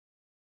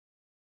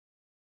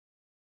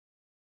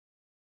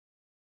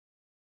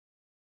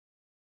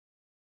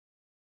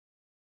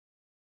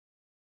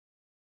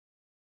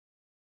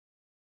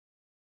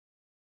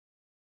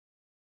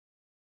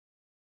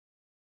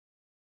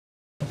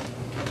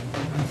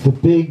The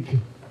big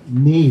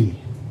me.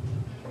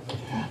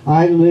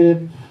 I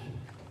live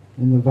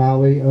in the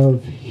valley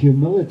of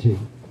humility,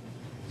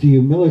 the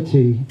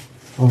humility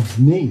of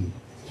me.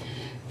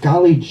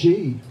 Golly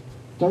gee,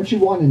 don't you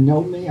want to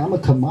know me? I'm a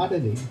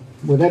commodity,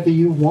 whatever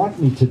you want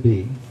me to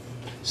be.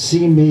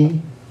 See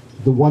me,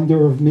 the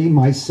wonder of me,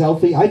 my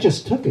selfie, I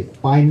just took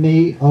it. By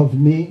me, of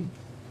me,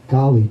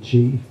 golly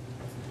gee.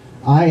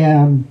 I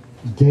am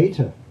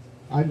data.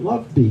 I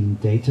love being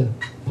data,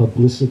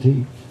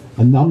 publicity.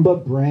 A number,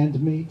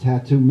 brand me,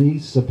 tattoo me,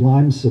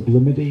 sublime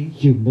sublimity,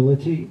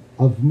 humility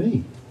of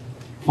me.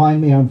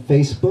 Find me on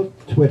Facebook,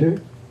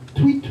 Twitter,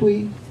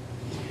 tweet.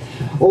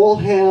 All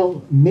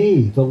hail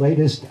me, the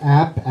latest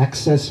app,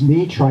 access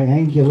me,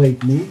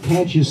 triangulate me.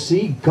 Can't you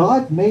see?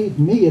 God made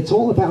me, it's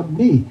all about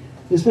me.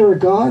 Is there a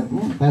God?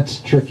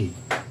 That's tricky.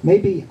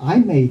 Maybe I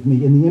made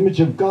me in the image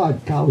of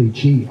God. Golly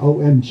gee,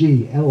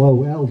 OMG,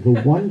 LOL,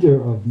 the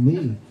wonder of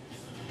me.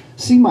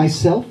 See my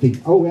selfie,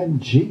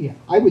 OMG.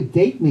 I would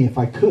date me if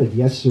I could,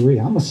 yes sirree.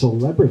 I'm a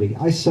celebrity.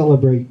 I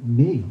celebrate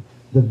me,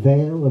 the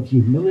veil of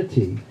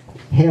humility.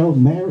 Hail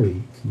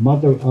Mary,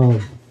 mother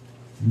of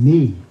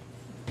me.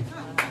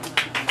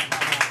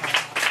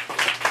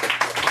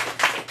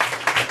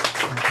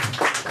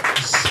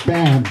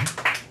 Spam,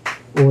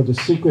 or the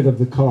secret of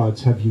the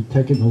cards. Have you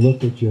taken a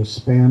look at your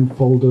spam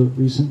folder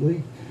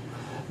recently?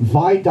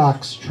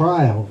 Vidox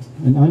trial,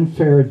 an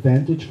unfair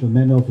advantage for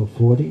men over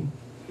 40.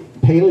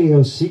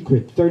 Paleo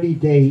secret,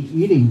 30-day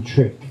eating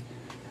trick.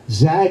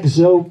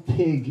 Zagzo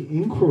pig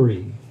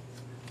inquiry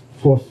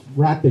for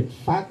rapid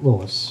fat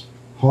loss.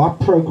 Heart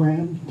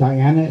program,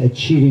 Diana at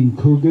Cheating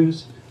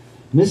Cougars.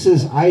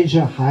 Mrs.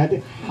 Ija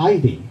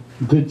Heidi,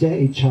 good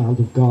day, child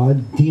of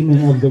God,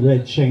 demon of the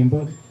red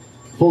chamber.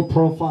 Full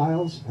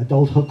profiles,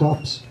 adult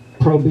hookups,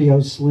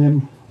 Probio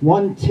Slim,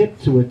 one tip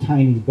to a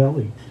tiny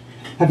belly.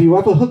 Have you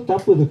ever hooked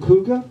up with a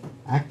cougar?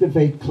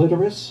 Activate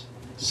clitoris.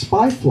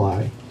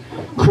 Spyfly.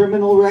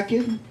 Criminal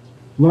record?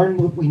 Learn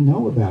what we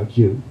know about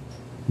you.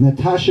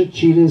 Natasha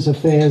Cheetah's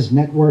Affairs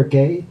Network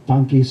A,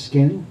 Donkey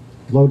Skin.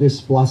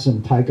 Lotus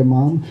Blossom Tiger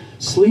Mom.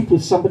 Sleep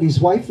with somebody's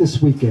wife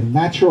this weekend.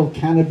 Natural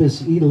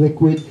Cannabis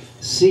E-Liquid,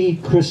 C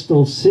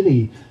Crystal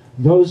City.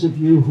 Those of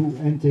you who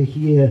enter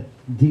here,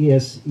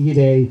 Dies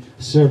Irae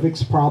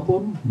cervix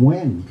problem,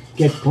 when?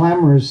 Get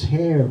glamorous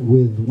hair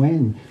with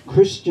when?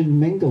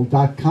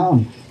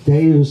 ChristianMingle.com,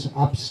 Deus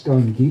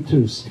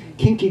Absconditus.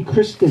 Kinky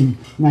Kristen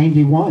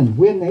 91,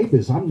 we're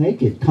neighbors, I'm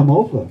naked, come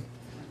over.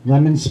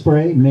 Lemon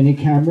spray, mini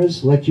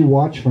cameras, let you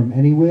watch from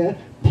anywhere.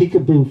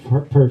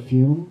 Peekaboo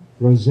perfume,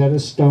 Rosetta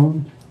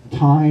Stone,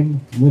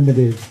 time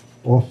limited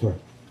offer.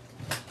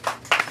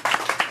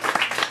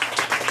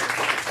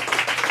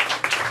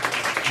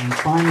 And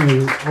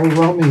finally, O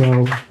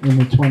Romeo in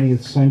the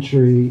 20th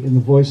century, in the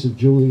voice of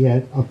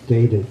Juliet,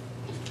 updated.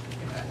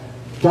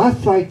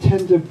 Doth thy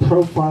tender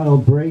profile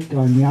break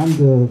on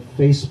yonder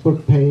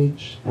Facebook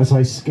page, as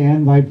I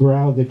scan thy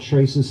brow that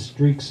traces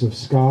streaks of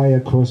sky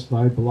across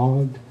thy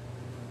blog?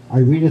 I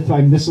readeth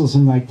thy missiles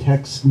and thy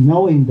texts,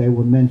 knowing they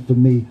were meant for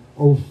me.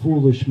 O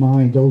foolish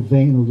mind, O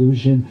vain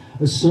illusion,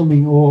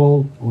 assuming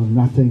all or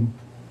nothing,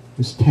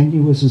 as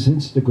tenuous as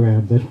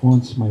Instagram that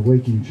haunts my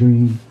waking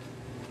dream.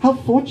 How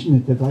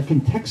fortunate that I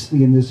can text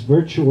thee in this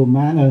virtual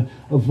manner,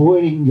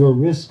 avoiding your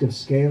risk of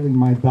scaling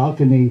my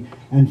balcony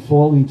and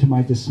falling to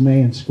my dismay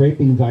and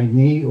scraping thy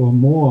knee or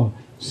more,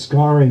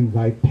 scarring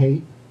thy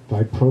pate,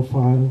 thy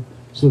profile,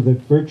 so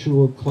that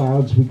virtual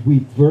clouds would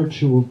weep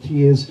virtual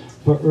tears,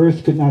 for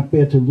earth could not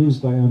bear to lose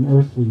thy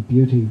unearthly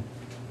beauty.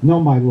 No,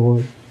 my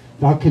Lord,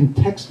 thou can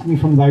text me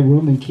from thy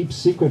room and keep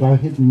secret our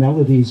hidden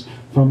melodies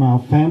from our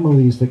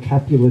families, the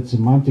Capulets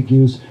and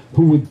Montagues,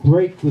 who would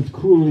break with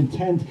cruel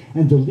intent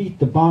and delete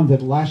the bond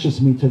that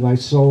lashes me to thy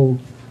soul.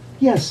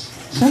 Yes,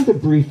 send a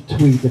brief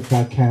tweet if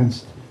thou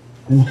canst,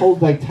 and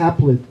hold thy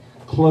tablet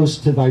close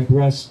to thy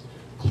breast,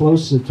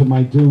 closer to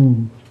my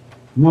doom,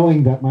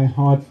 knowing that my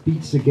heart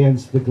beats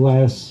against the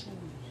glass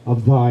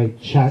of thy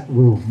chat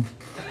room.